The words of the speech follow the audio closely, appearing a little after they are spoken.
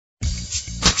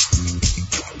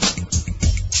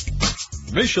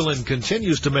Michelin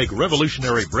continues to make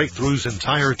revolutionary breakthroughs in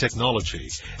tire technology,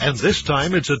 and this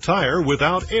time it's a tire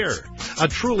without air, a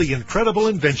truly incredible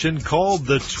invention called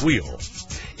the Tyre.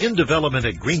 In development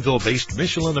at Greenville-based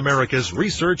Michelin America's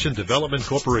Research and Development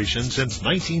Corporation since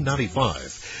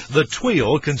 1995, the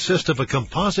Tyre consists of a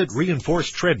composite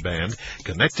reinforced tread band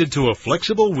connected to a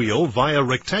flexible wheel via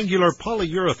rectangular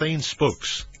polyurethane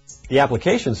spokes. The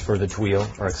applications for the Tyre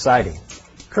are exciting.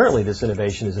 Currently, this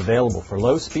innovation is available for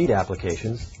low-speed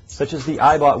applications, such as the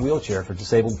iBot wheelchair for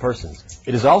disabled persons.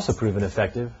 It is also proven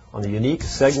effective on the unique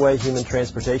Segway human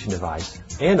transportation device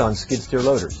and on skid-steer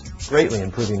loaders, greatly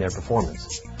improving their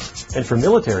performance. And for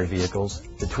military vehicles,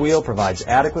 the Tyre provides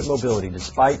adequate mobility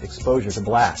despite exposure to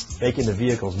blast, making the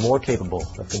vehicles more capable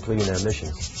of completing their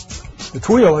missions. The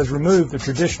Tyre has removed the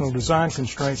traditional design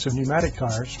constraints of pneumatic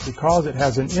tires because it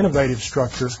has an innovative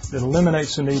structure that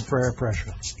eliminates the need for air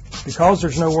pressure. Because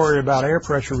there's no worry about air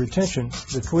pressure retention,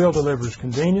 the Tyre delivers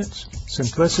convenience,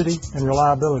 simplicity, and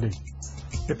reliability.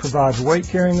 It provides weight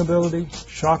carrying ability,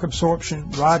 shock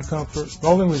absorption, ride comfort,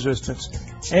 rolling resistance,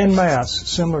 and mass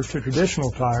similar to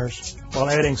traditional tires, while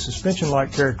adding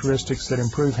suspension-like characteristics that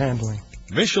improve handling.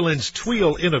 Michelin's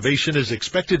Tyre innovation is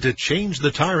expected to change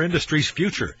the tire industry's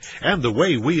future and the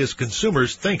way we as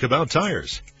consumers think about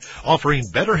tires. Offering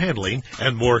better handling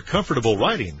and more comfortable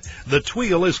riding, the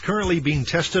Tyre is currently being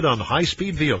tested on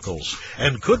high-speed vehicles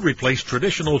and could replace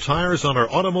traditional tires on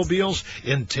our automobiles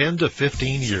in 10 to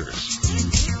 15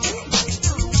 years.